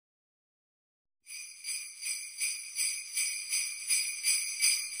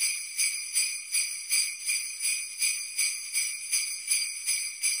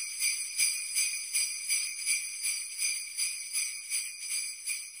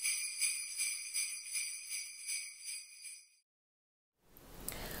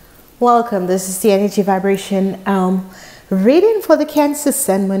Welcome. This is the energy vibration reading for the Cancer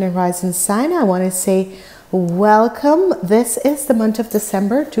Sun, Moon, and Rising sign. I want to say welcome. This is the month of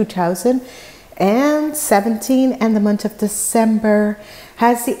December 2017, and the month of December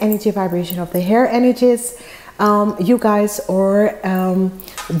has the energy vibration of the hair energies. You guys are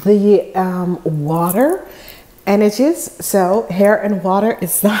the water energies, so hair and water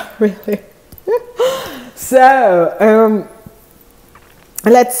is not really so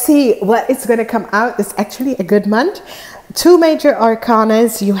let's see what is going to come out. It's actually a good month. Two major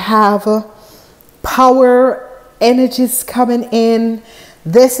arcanas. You have power energies coming in.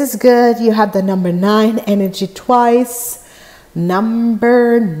 This is good. You have the number 9 energy twice,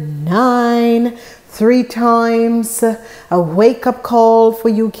 number 9 3 times, a wake-up call for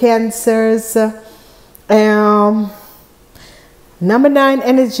you Cancers. Number 9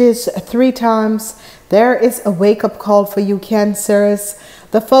 energies 3 times. There is a wake-up call for you Cancers.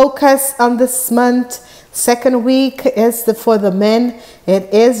 The focus on this month, second week, is for the men.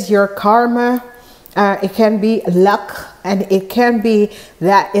 It is your karma. It can be luck, and it can be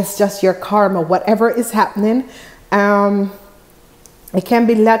that it's just your karma. Whatever is happening, it can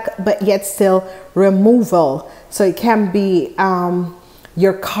be luck, but yet still removal. So it can be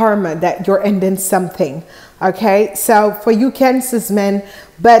your karma that you're ending something. Okay, so for you Cancers men,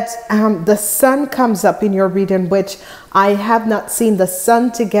 but the sun comes up in your reading, which I have not seen the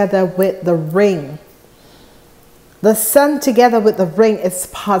sun together with the ring. The sun together with the ring is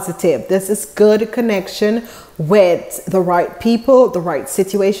positive. This is good connection with the right people, the right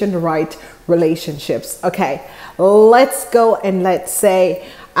situation, the right relationships. Okay, let's go and let's say,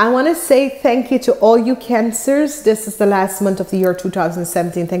 I want to say thank you to all you Cancers. This is the last month of the year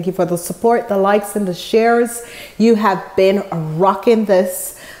 2017. Thank you for the support, the likes, and the shares. You have been rocking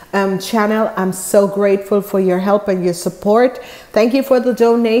this channel. I'm so grateful for your help and your support. Thank you for the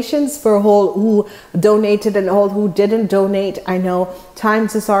donations, for all who donated and all who didn't donate. I know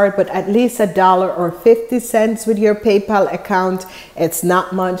times is hard, but at least $1 or 50 cents with your PayPal account, it's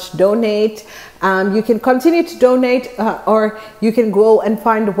not much. Donate. You can continue to donate, or you can go and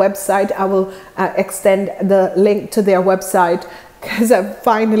find the website. I will extend the link to their website because I've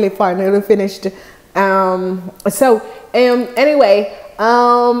finally finished. Anyway,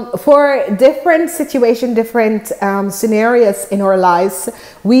 for different situation, different scenarios in our lives,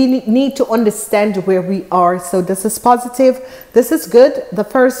 we need to understand where we are. So this is positive. This is good. The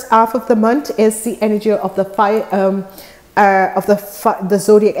first half of the month is the energy of the fire, the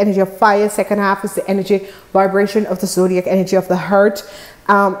zodiac energy of fire. Second half is the energy vibration of the zodiac energy of the heart.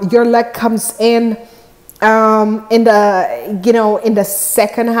 Your luck comes in the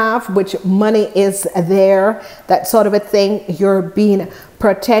second half, which money is there, that sort of a thing. You're being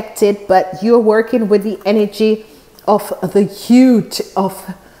protected, but you're working with the energy of the youth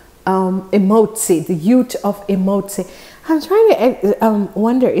of emoji, the youth of emoji. I'm trying to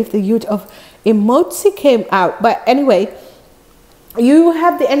wonder if the youth of emoji came out, but anyway, you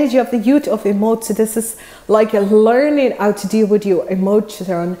have the energy of the youth of emoji. This is like learning how to deal with your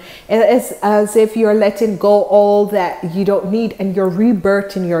emotion. It is as if you're letting go all that you don't need, and you're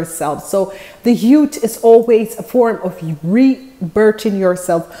rebirthing yourself. So the youth is always a form of rebirthing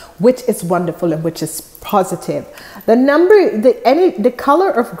yourself, which is wonderful and which is positive. The color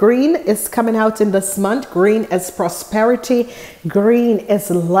of green is coming out in this month. Green is prosperity. Green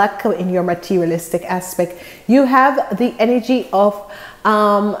is luck in your materialistic aspect. You have the energy of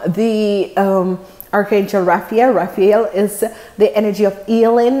Archangel Raphael. Raphael is the energy of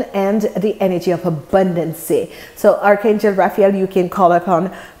healing and the energy of abundance. So Archangel Raphael you can call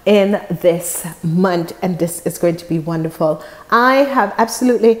upon in this month, and this is going to be wonderful. I have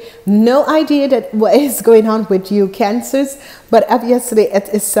absolutely no idea that what is going on with you Cancers, but obviously it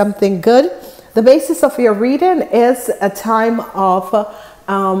is something good. The basis of your reading is a time of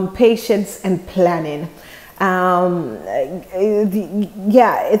patience and planning.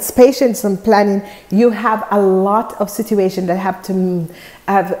 It's patience and planning. You have a lot of situations that have to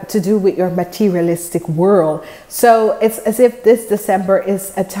do with your materialistic world. So it's as if this December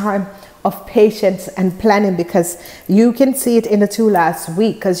is a time of patience and planning, because you can see it in the 2 last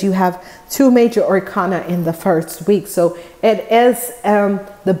week, because you have 2 major arcana in the first week. So it is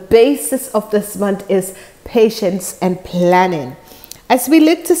the basis of this month is patience and planning. As we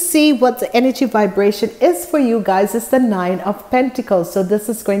look to see what the energy vibration is for you guys, it's the 9 of Pentacles. So this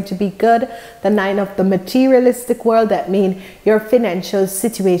is going to be good. The 9 of the materialistic world. That means your financial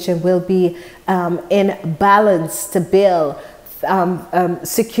situation will be in balance, stable,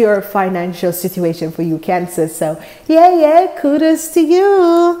 secure financial situation for you Cancer. So yeah, kudos to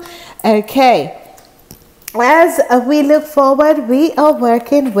you. Okay. as we look forward, we are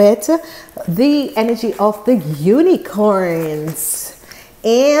working with the energy of the unicorns.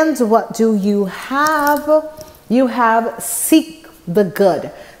 And what do you have? You have seek the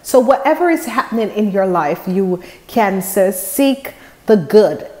good. So whatever is happening in your life, you Cancer, seek the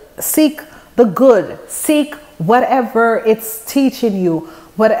good. Seek the good. Seek whatever it's teaching you.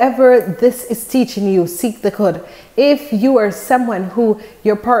 Whatever this is teaching you, seek the good. If you are someone who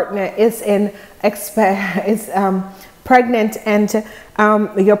your partner is pregnant and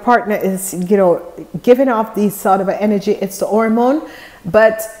your partner is, giving off these sort of energy, it's the hormone.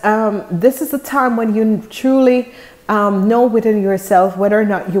 But this is the time when you truly know within yourself whether or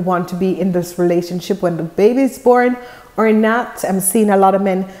not you want to be in this relationship when the baby is born or not. I'm seeing a lot of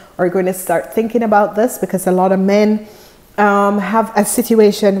men are going to start thinking about this, because a lot of men have a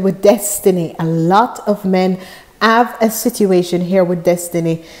situation with destiny. A lot of men have a situation here with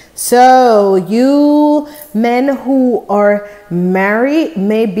destiny. So you men who are married,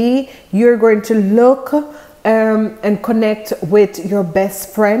 maybe you're going to look and connect with your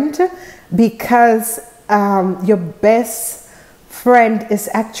best friend, because your best friend is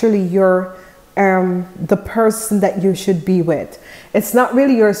actually your the person that you should be with. It's not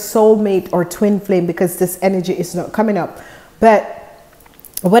really your soulmate or twin flame, because this energy is not coming up. But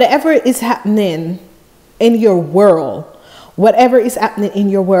whatever is happening in your world, whatever is happening in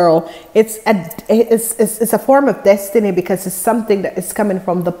your world, it's a form of destiny, because it's something that is coming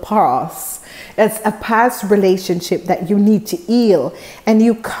from the past. It's a past relationship that you need to heal, and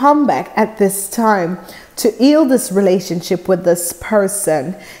you come back at this time to heal this relationship with this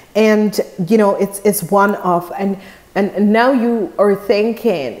person. And it's one of, and now you are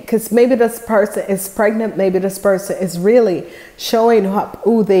thinking, because maybe this person is pregnant, maybe this person is really showing up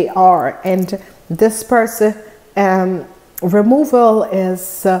who they are, and this person removal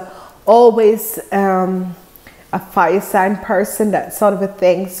is always a fire sign person, that sort of a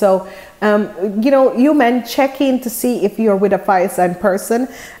thing. So you men check in to see if you're with a fire sign person,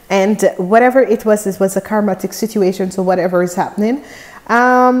 and whatever it was a karmatic situation. So whatever is happening,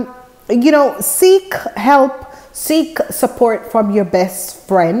 seek help, seek support from your best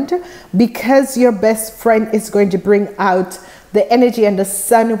friend, because your best friend is going to bring out the energy and the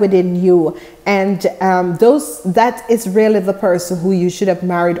sun within you. And that is really the person who you should have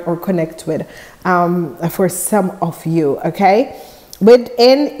married or connect with, for some of you. Okay,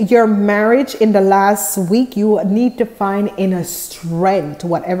 within your marriage in the last week, you need to find inner strength.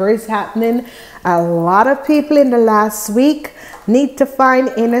 Whatever is happening, a lot of people in the last week need to find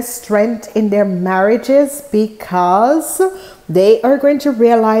inner strength in their marriages, because they are going to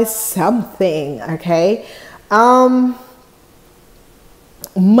realize something. Okay,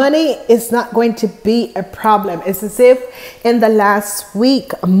 money is not going to be a problem. It's as if in the last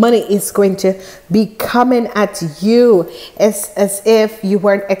week, money is going to be coming at you. It's as if you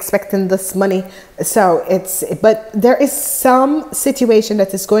weren't expecting this money. So but there is some situation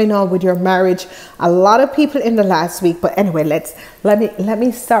that is going on with your marriage. A lot of people in the last week. But anyway, let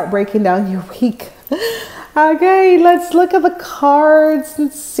me start breaking down your week. Okay, let's look at the cards and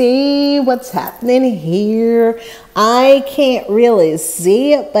see what's happening here. I can't really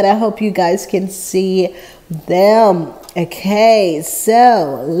see it, but I hope you guys can see them. Okay,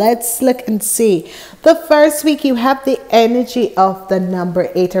 so let's look and see. The first week, you have the energy of the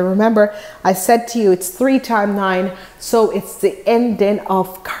number 8. And remember, I said to you, it's 3 times 9. So it's the ending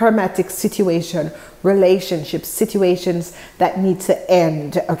of karmatic situation, relationships, situations that need to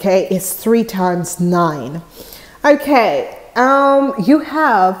end. Okay, it's 3 times 9. Okay, you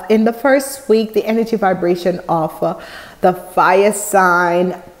have in the first week the energy vibration of the fire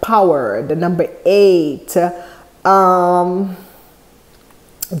sign power, the number 8.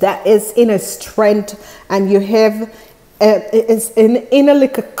 That is inner strength, and you have it's in inner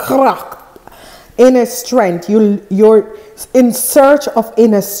like a crack, inner strength. You're in search of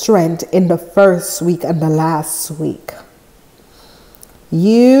inner strength in the first week and the last week.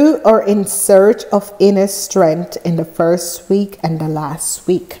 You are in search of inner strength in the first week and the last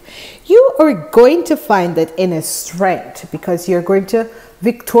week. You are going to find that inner strength, because you're going to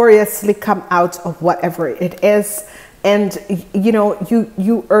victoriously come out of whatever it is. And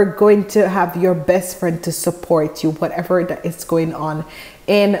you are going to have your best friend to support you, whatever that is going on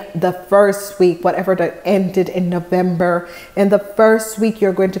in the first week, whatever that ended in November. In the first week,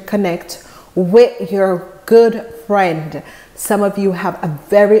 you're going to connect with your good friend. Some of you have a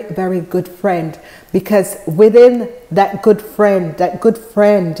very, very good friend, because within that good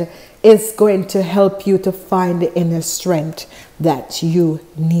friend is going to help you to find the inner strength that you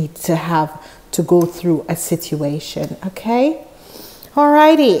need to have to go through a situation. Okay,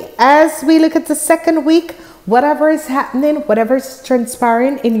 Alrighty, as we look at the second week, whatever is happening, whatever is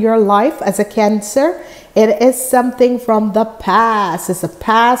transpiring in your life as a Cancer, it is something from the past. It's a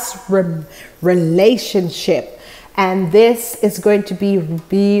past relationship, and this is going to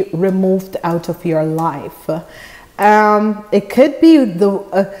be removed out of your life. It could be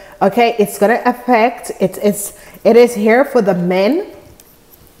the okay. It's going to affect. It is here for the men.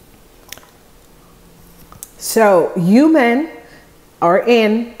 So you men are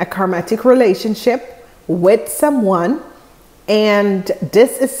in a karmatic relationship with someone, and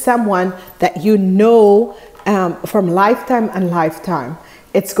this is someone that you know from lifetime and lifetime.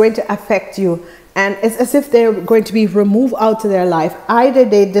 It's going to affect you, and it's as if they're going to be removed out of their life. Either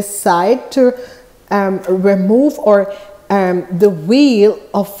they decide to remove, or the wheel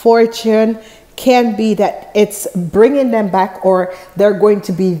of fortune can be that it's bringing them back, or they're going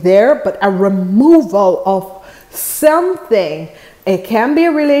to be there, but a removal of something. It can be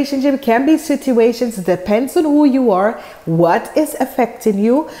a relationship, it can be situations. It depends on who you are, what is affecting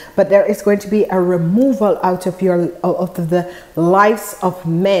you, but there is going to be a removal out of the lives of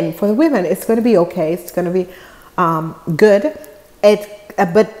men. For the women, it's going to be okay. It's going to be good.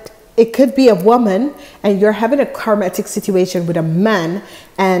 But it could be a woman, and you're having a karmatic situation with a man,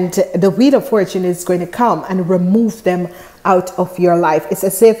 and the wheel of fortune is going to come and remove them out of your life. It's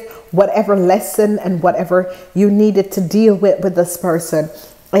as if whatever lesson and whatever you needed to deal with this person,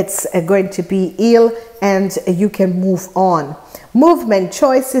 it's going to be ill, and you can move on. Movement,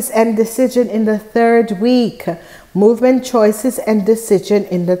 choices, and decision in the third week. Movement, choices, and decision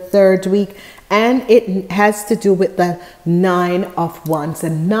in the third week. And it has to do with the 9 of Wands. The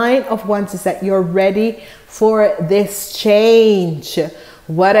 9 of Wands is that you're ready for this change.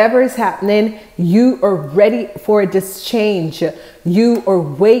 Whatever is happening, you are ready for this change. You are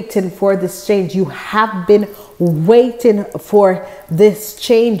waiting for this change. You have been waiting for this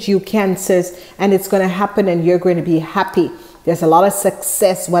change, you Cancers, and it's going to happen, and you're going to be happy. There's a lot of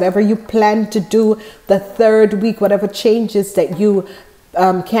success. Whatever you plan to do the third week, whatever changes that you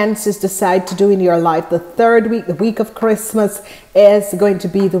Cancers decide to do in your life, the third week, the week of Christmas, is going to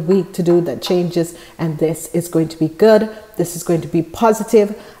be the week to do the changes, and this is going to be good. This is going to be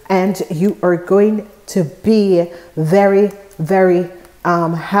positive, and you are going to be very, very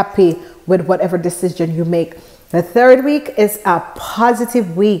happy with whatever decision you make. The third week is a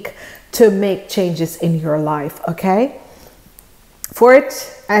positive week to make changes in your life. Okay.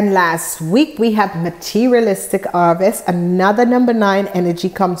 Fourth and last week, we have materialistic harvest. Another number 9 energy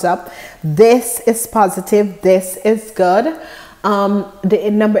comes up. This is positive. This is good. The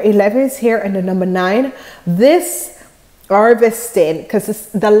number 11 is here, and the number 9. This harvesting, because it's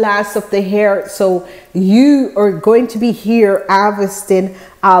the last of the year, so you are going to be here harvesting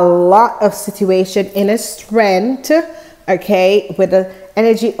a lot of situation, inner strength. Okay, with the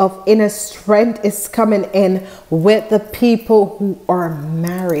energy of inner strength is coming in with the people who are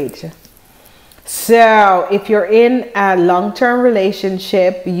married. So if you're in a long-term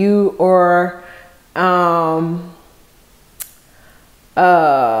relationship, you are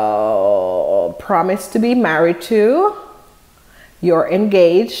promised to be married to, you're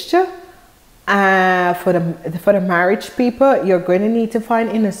engaged. For the marriage people, you're going to need to find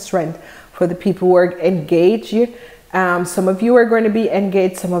inner strength. For the people who are engaged, some of you are going to be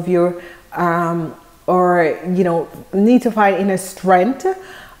engaged, some of you need to find inner strength.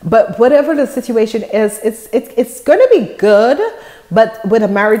 But whatever the situation is, it's going to be good. But with the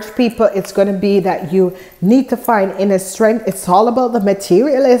marriage people, it's going to be that you need to find inner strength. It's all about the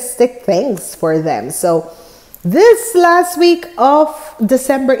materialistic things for them. So this last week of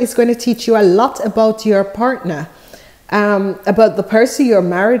December is going to teach you a lot about your partner, about the person you're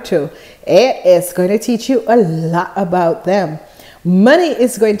married to. It is going to teach you a lot about them. Money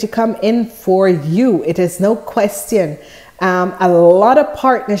is going to come in for you. It is no question. A lot of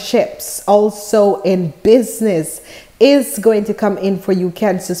partnerships also in business is going to come in for you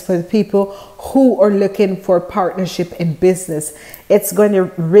Cancers, for the people who are looking for partnership in business. It's going to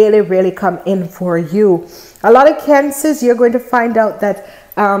really, really come in for you. A lot of Cancers, you're going to find out that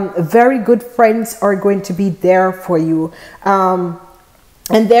very good friends are going to be there for you.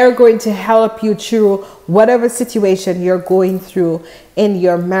 And they're going to help you through whatever situation you're going through in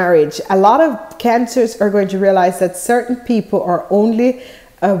your marriage. A lot of Cancers are going to realize that certain people are only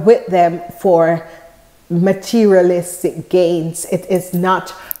with them for materialistic gains. It is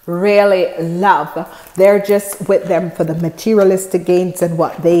not really love. They're just with them for the materialistic gains and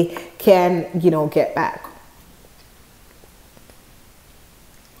what they can, get back.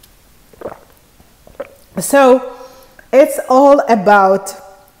 So it's all about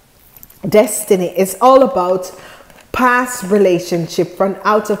destiny. It's all about past relationship, from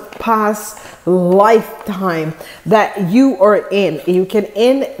out of past lifetime that you are in. You can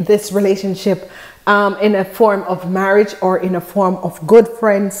end this relationship in a form of marriage or in a form of good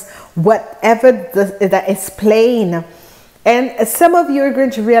friends, whatever that is playing. And some of you are going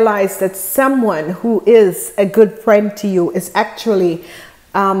to realize that someone who is a good friend to you is actually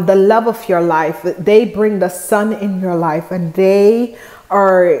the love of your life. They bring the sun in your life, and they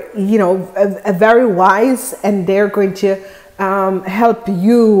are, you know, very wise, and they're going to help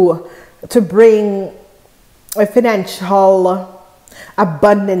you to bring a financial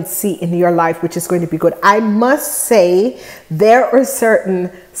abundance in your life, which is going to be good. I must say there are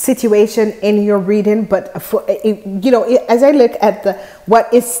certain situations in your reading, but for, you know, as I look at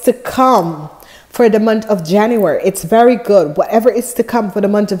what is to come for the month of January, it's very good. Whatever is to come for the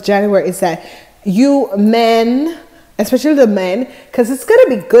month of January is that you men, especially the men, because it's going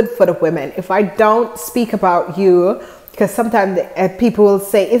to be good for the women. If I don't speak about you, because sometimes people will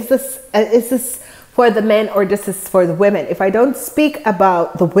say, is this for the men or this is for the women? If I don't speak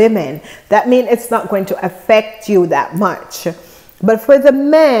about the women, that means it's not going to affect you that much. But for the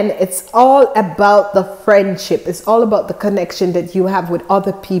men, it's all about the friendship. It's all about the connection that you have with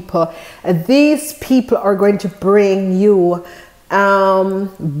other people. And these people are going to bring you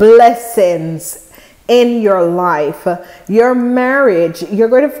blessings in your life. Your marriage, you're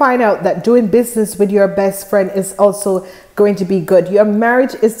going to find out that doing business with your best friend is also going to be good. Your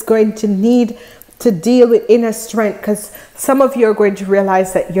marriage is going to need to deal with inner strength, because some of you are going to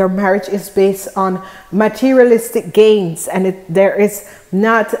realize that your marriage is based on materialistic gains, and there is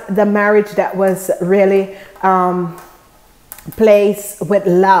not the marriage that was really placed with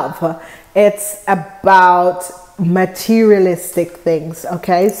love. It's about materialistic things.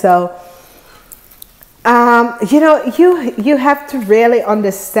 Okay, so you know, you have to really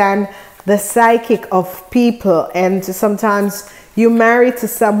understand the psychic of people, and sometimes you marry to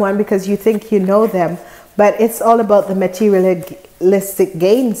someone because you think you know them, but it's all about the materialistic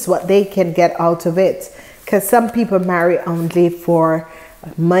gains, what they can get out of it. Because some people marry only for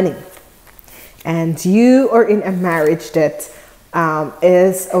money, and you are in a marriage that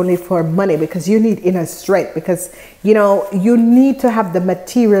is only for money, because you need inner strength, because you know you need to have the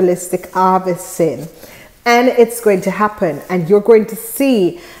materialistic harvesting. And it's going to happen, and you're going to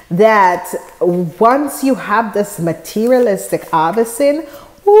see that once you have this materialistic harvesting,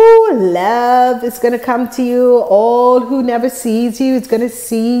 ooh, love is going to come to you. All who never sees you is going to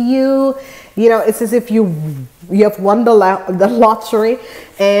see you. You know, it's as if you have won the lottery,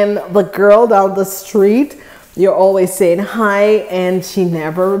 and the girl down the street, you're always saying hi and she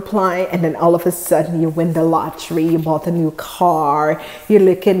never replies, and then all of a sudden you win the lottery, you bought a new car, you're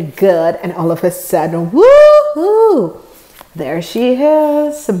looking good, and all of a sudden, woohoo, there she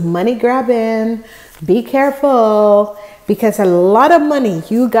is, money grabbing. Be careful, because a lot of money,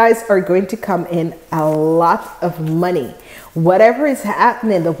 you guys are going to come in a lot of money. Whatever is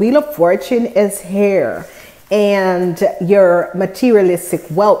happening, the Wheel of Fortune is here. And your materialistic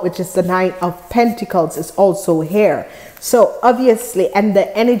wealth, which is the Nine of Pentacles, is also here. So obviously, and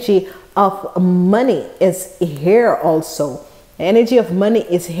the energy of money is here also. The energy of money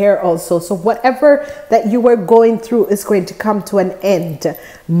is here also. So whatever that you were going through is going to come to an end.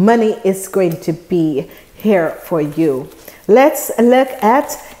 Money is going to be here for you. Let's look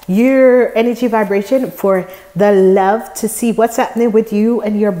at your energy vibration for the love, to see what's happening with you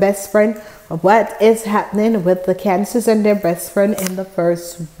and your best friend. What is happening with the Cancers and their best friend in the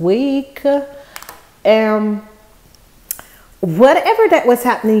first week? Whatever that was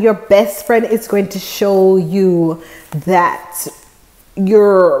happening, your best friend is going to show you that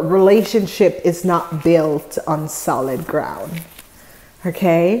your relationship is not built on solid ground.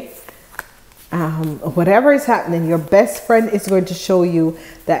 Okay? Whatever is happening, your best friend is going to show you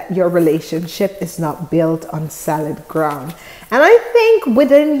that your relationship is not built on solid ground. And I think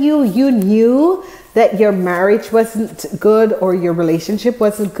within you, you knew that your marriage wasn't good or your relationship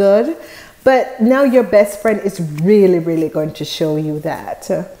wasn't good. But now your best friend is really, really going to show you that.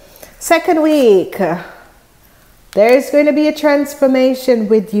 Second week, there's going to be a transformation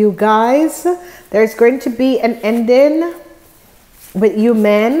with you guys. There's going to be an ending with you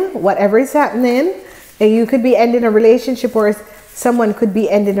men, whatever is happening. And you could be ending a relationship, or someone could be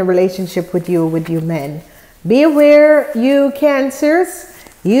ending a relationship with you men. Be aware, you Cancers.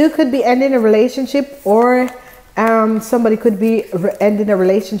 You could be ending a relationship, or somebody could be ending a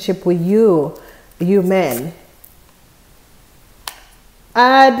relationship with you men.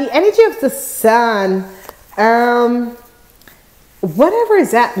 The energy of the Sun, whatever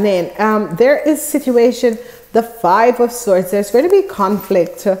is happening, there is situation, the Five of Swords. There's going to be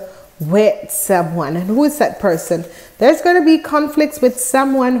conflict with someone. And who is that person? There's going to be conflicts with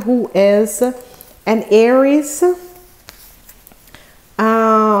someone who is an Aries,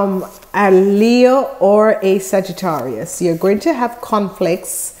 a Leo, or a Sagittarius. You're going to have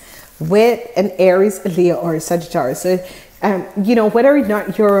conflicts with an Aries, a Leo, or a Sagittarius. So, you know, whether or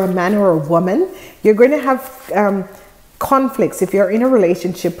not you're a man or a woman, you're going to have conflicts. If you're in a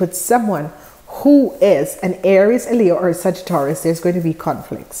relationship with someone who is an Aries, a Leo, or a Sagittarius, there's going to be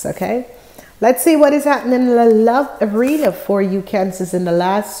conflicts, okay? Let's see what is happening in the love arena for you, Cancers, in the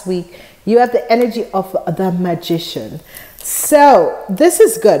last week. You have the energy of the Magician. So this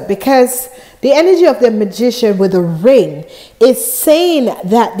is good because the energy of the Magician with a ring is saying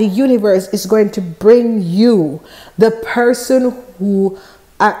that the universe is going to bring you the person who,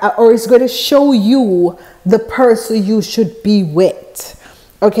 or is going to show you the person you should be with.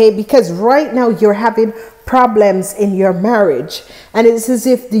 Okay, because right now you're having problems in your marriage, and it's as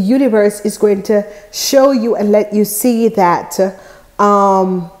if the universe is going to show you and let you see that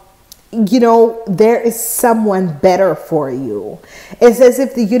you know, there is someone better for you. It's as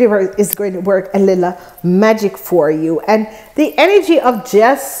if the universe is going to work a little magic for you, and the energy of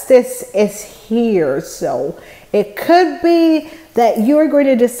justice is here. So it could be that you're going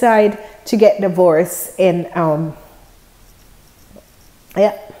to decide to get divorced in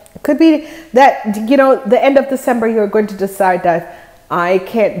yeah, it could be that, you know, the end of December you're going to decide that I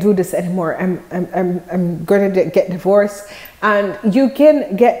can't do this anymore. I'm going to get divorced. And you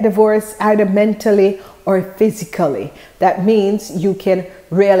can get divorced either mentally or physically. That means you can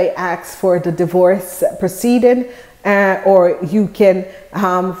really ask for the divorce proceeding, or you can,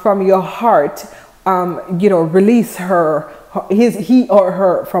 from your heart, you know, release her, he or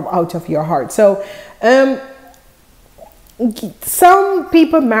her from out of your heart. So, some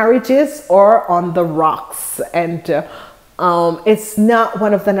people marriages are on the rocks, and it's not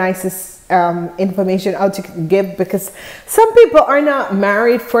one of the nicest information out to give, because some people are not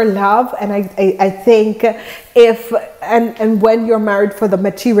married for love, and I think if and when you're married for the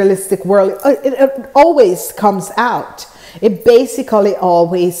materialistic world, it always comes out. It basically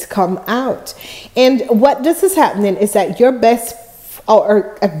always come out. And what this is happening is that your best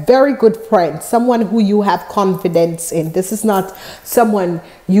or a very good friend, someone who you have confidence in. This is not someone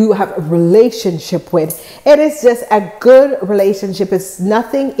you have a relationship with. It is just a good relationship. It's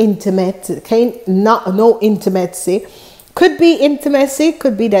nothing intimate. No intimacy. Could be intimacy.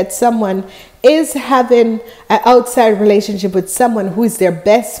 Could be that someone is having an outside relationship with someone who is their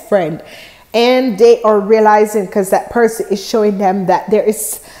best friend, and they are realizing, because that person is showing them that there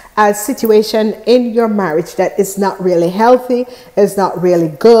is a situation in your marriage that is not really healthy, is not really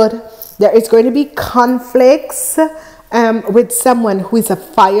good. There is going to be conflicts with someone who is a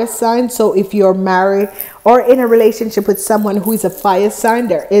fire sign. So if you're married or in a relationship with someone who is a fire sign,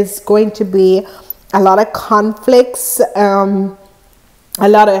 there is going to be a lot of conflicts, a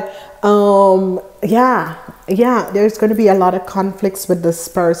lot of there's going to be a lot of conflicts with this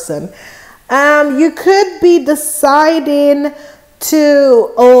person. You could be deciding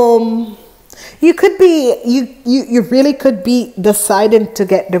to you really could be deciding to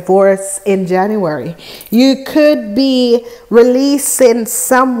get divorced in January. You could be releasing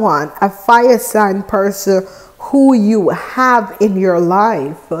someone, a fire sign person who you have in your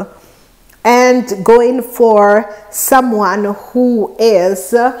life, and going for someone who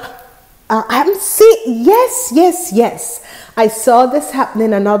is yes. I saw this happen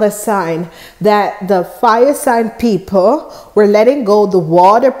in another sign, that the fire sign people were letting go the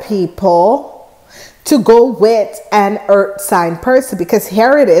water people to go with an earth sign person, because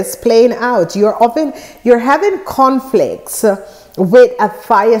here it is playing out. You're having conflicts with a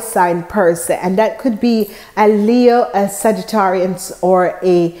fire sign person, and that could be a Leo, a Sagittarius, or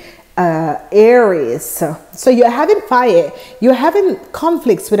a Aries. So you're having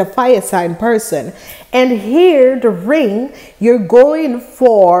conflicts with a fire sign person, and here the ring, you're going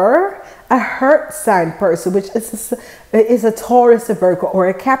for a earth sign person, which is a Taurus, a Virgo, or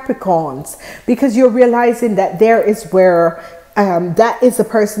a Capricorns, because you're realizing that there is where that is the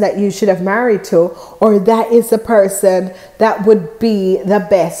person that you should have married to, or that is the person that would be the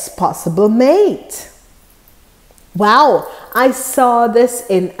best possible mate. Wow, I saw this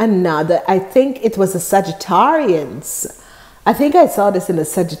in another, I think it was a Sagittarians. I think I saw this in a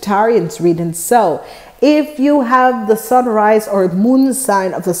Sagittarians reading. So if you have the sunrise or moon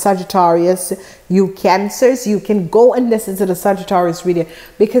sign of the Sagittarius, you Cancers, you can go and listen to the Sagittarius reading,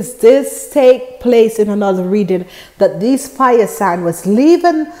 because this take place in another reading, that this fire sign was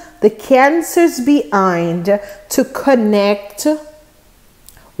leaving the Cancers behind to connect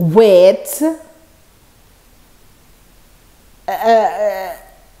with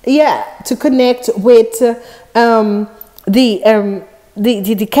yeah, to connect with the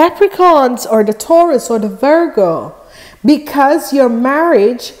Capricorns or the Taurus or the Virgo, because your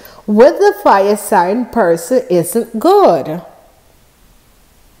marriage with the fire sign person isn't good.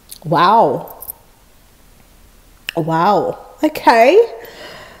 Wow. Wow. Okay.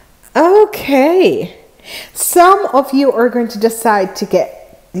 Okay. Some of you are going to decide to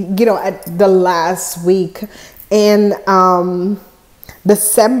get, you know, at the last week in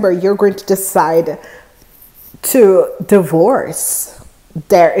December, you're going to decide to divorce.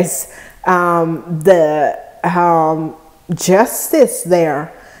 There is the justice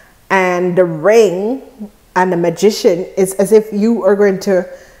there, and the ring and the magician is as if you are going to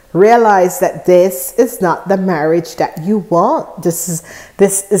realize that this is not the marriage that you want. This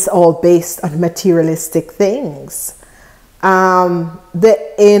is all based on materialistic things.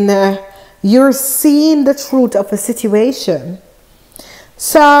 You're seeing the truth of a situation.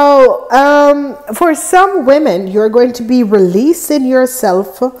 So for some women, you're going to be releasing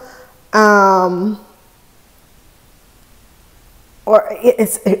yourself, or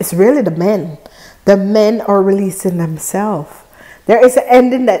it's really the men. The men are releasing themselves. There is an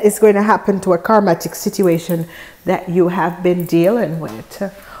ending that is going to happen to a karmatic situation that you have been dealing with.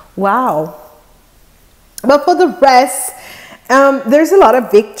 Wow. But for the rest, there's a lot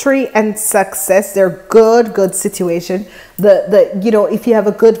of victory and success. They're good situation. You know, if you have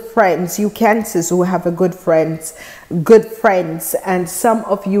a good friends, you Cancers who have a good friends, and some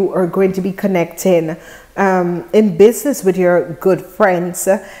of you are going to be connecting in business with your good friends,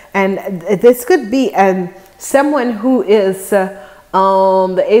 and this could be someone who is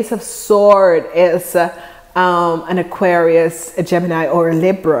the Ace of Swords is an Aquarius, a Gemini, or a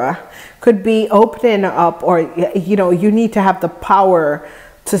Libra. Could be opening up, or you know, you need to have the power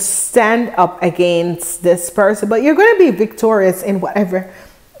to stand up against this person, but you're going to be victorious in whatever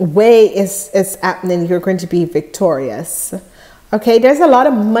way is happening. You're going to be victorious. Okay, there's a lot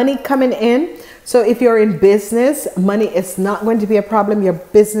of money coming in. So if you're in business, money is not going to be a problem. Your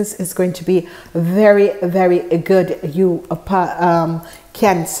business is going to be very, very good, you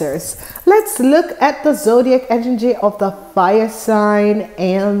Cancers. Let's look at the zodiac energy of the fire sign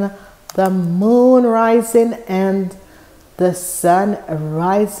and the moon rising and the sun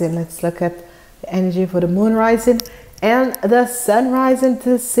rising. Let's look at the energy for the moon rising and the sun rising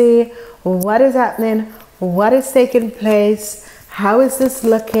to see what is happening, what is taking place, how is this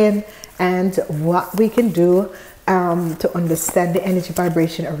looking, and what we can do to understand the energy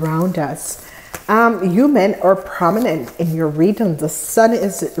vibration around us. You men are prominent in your reading. The sun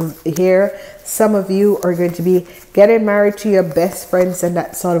is here. Some of you are going to be getting married to your best friends and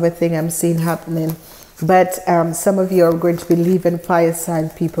that sort of a thing I'm seeing happening. But some of you are going to be leaving fire sign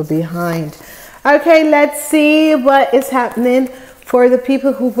people behind. Okay, let's see what is happening for the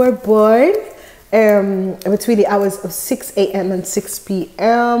people who were born between the hours of 6 a.m. and 6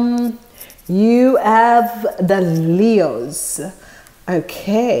 p.m. You have the Leos.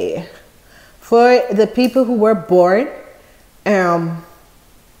 Okay. For the people who were born,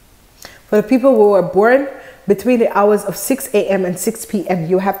 between the hours of 6 a.m. and 6 p.m.,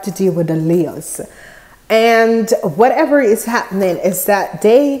 you have to deal with the Leos. And whatever is happening is that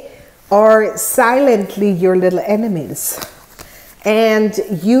they are silently your little enemies. And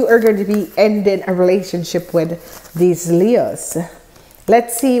you are going to be ending a relationship with these Leos.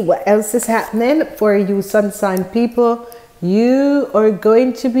 Let's see what else is happening for you sun sign people. You are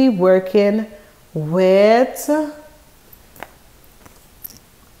going to be working with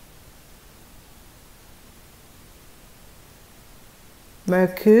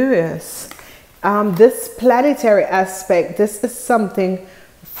Mercurius. This planetary aspect, this is something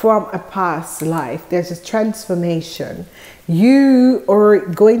from a past life. There's a transformation. You are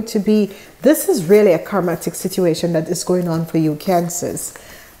going to be, this is really a karmatic situation that is going on for you Cancers.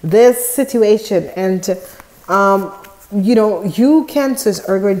 This situation, and you know, you Cancers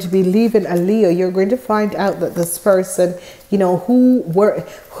are going to be leaving a Leo. You're going to find out that this person, you know,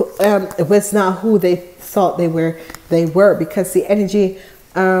 was not who they thought they were, because the energy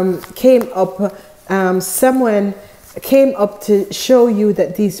came up, someone came up to show you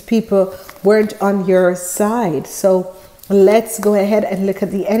that these people weren't on your side. So let's go ahead and look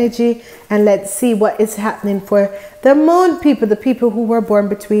at the energy and let's see what is happening for the moon people, the people who were born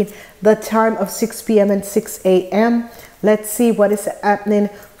between the time of 6 p.m. and 6 a.m. Let's see what is happening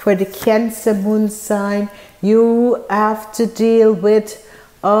for the Cancer moon sign. You have to deal with,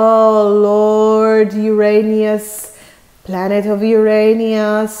 oh Lord, Uranus, planet of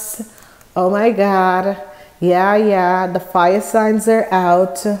Uranus. Oh my God. Yeah, the fire signs are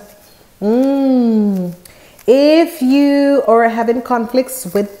out. If you are having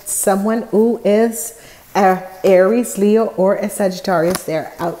conflicts with someone who is a Aries, Leo, or a Sagittarius,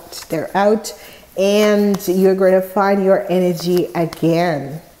 they're out. They're out, and you're going to find your energy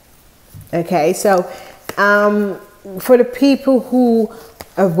again. Okay, so for the people who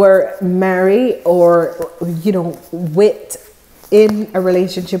were married, or in a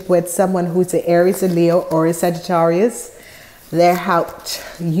relationship with someone who's an Aries, a Leo, or a Sagittarius, they're out.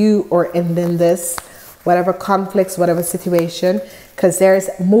 You are ending this, whatever conflicts, whatever situation, because there's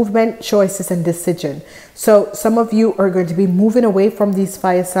movement, choices, and decision. So some of you are going to be moving away from these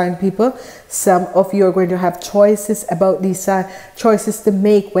fire sign people. Some of you are going to have choices about these choices to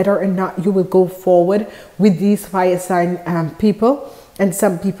make, whether or not you will go forward with these fire sign people. And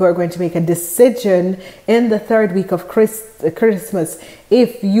some people are going to make a decision in the third week of Christmas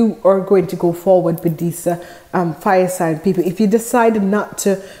if you are going to go forward with these fire sign people. If you decide not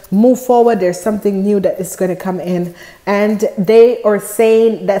to move forward, there's something new that is going to come in. And they are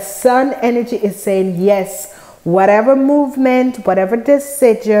saying, the sun energy is saying, yes, whatever movement, whatever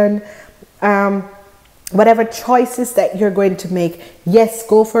decision, whatever choices that you're going to make, yes,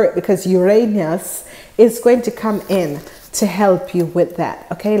 go for it, because Uranus is going to come in to help you with that.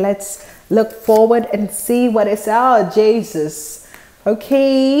 Okay, let's look forward and see what is. Oh, Jesus.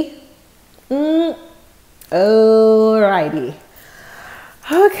 Okay. Alrighty.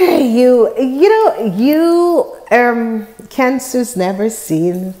 Okay, you Cancers never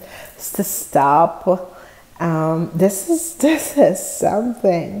seems to stop. This is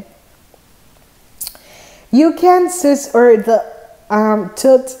something. You Cancers are the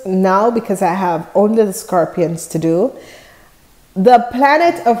tilt now, because I have only the Scorpions to do. The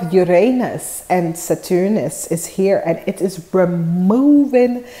planet of Uranus and Saturnus is here, and it is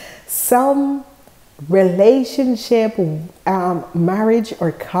removing some relationship, marriage,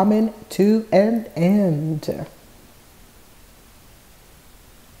 or coming to an end.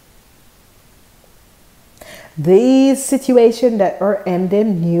 These situations that are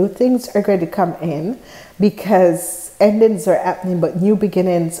ending, new things are going to come in, because endings are happening, but new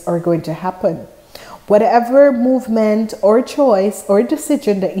beginnings are going to happen. Whatever movement or choice or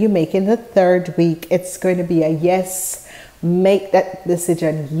decision that you make in the third week, it's going to be a yes. Make that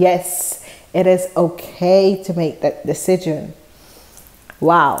decision. Yes, it is okay to make that decision.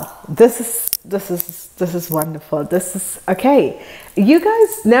 Wow, this is wonderful. This is okay. You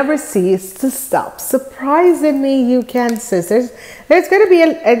guys never cease to stop surprising me, you Cancers. There's going to be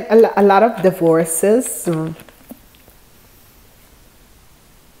a lot of divorces.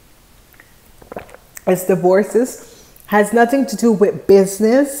 It's divorces. Has nothing to do with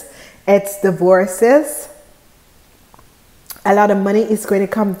business. It's divorces. A lot of money is going to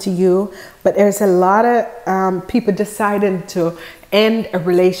come to you, but there's a lot of people deciding to end a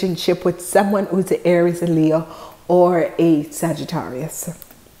relationship with someone who's an Aries, a Leo, or a Sagittarius.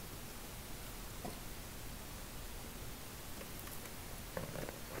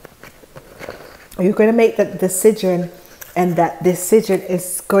 You're going to make that decision, and that decision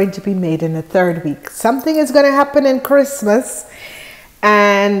is going to be made in the third week. Something is going to happen in Christmas,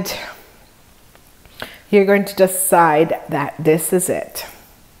 and you're going to decide that this is it.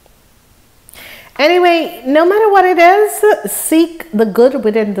 Anyway, no matter what it is, seek the good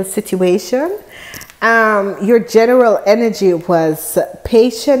within the situation. Your general energy was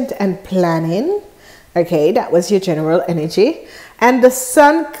patient and planning. Okay, that was your general energy. And the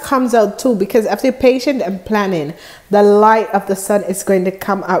sun comes out too, because after patient and planning, the light of the sun is going to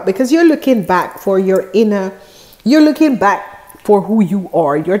come out, because you're looking back for your inner, you're looking back for who you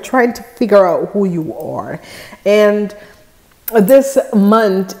are. You're trying to figure out who you are. And this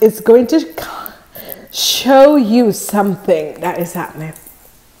month is going to show you something that is happening.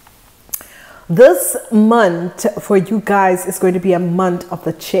 This month for you guys is going to be a month of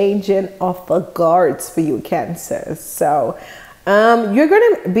the changing of the guards for you Cancers. So you're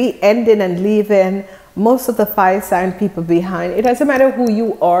going to be ending and leaving most of the fire sign people behind. It doesn't matter who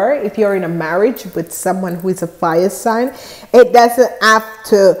you are. If you're in a marriage with someone who is a fire sign, it doesn't have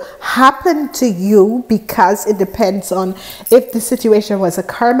to happen to you, because it depends on if the situation was a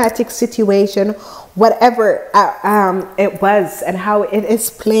karmatic situation, whatever it was, and how it is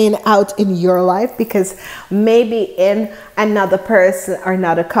playing out in your life. Because maybe in another person or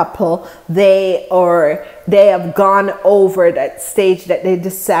another couple, they have gone over that stage that they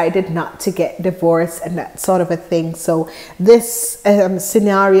decided not to get divorced and that sort of a thing. So this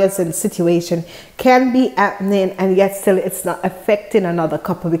scenarios and situation can be happening, and yet still it's not affecting another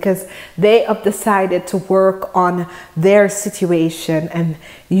couple, because they have decided to work on their situation, and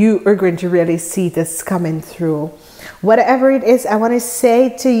you are going to really see this coming through. Whatever it is, I want to say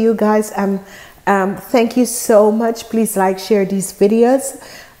to you guys, Thank you so much. Please like, share these videos.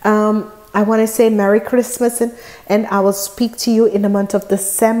 I want to say Merry Christmas, and I will speak to you in the month of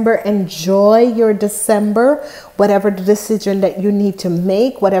December. Enjoy your December, whatever the decision that you need to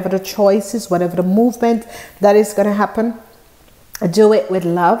make, whatever the choices, whatever the movement that is going to happen. Do it with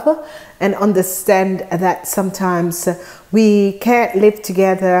love and understand that sometimes we can't live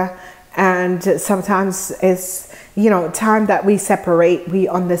together, and sometimes it's, you know, time that we separate. We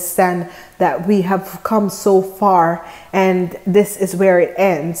understand that we have come so far and this is where it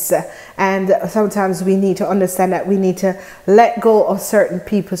ends, and sometimes we need to understand that we need to let go of certain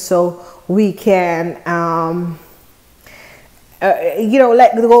people so we can you know,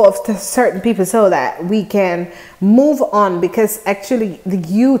 let go of certain people so that we can move on, because actually the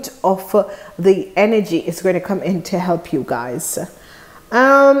youth of the energy is going to come in to help you guys.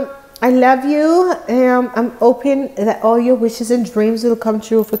 I love you. I'm hoping that all your wishes and dreams will come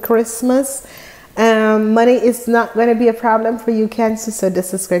true for Christmas. Money is not going to be a problem for you, Cancer, so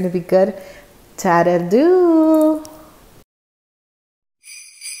this is going to be good. Ta-da-doo.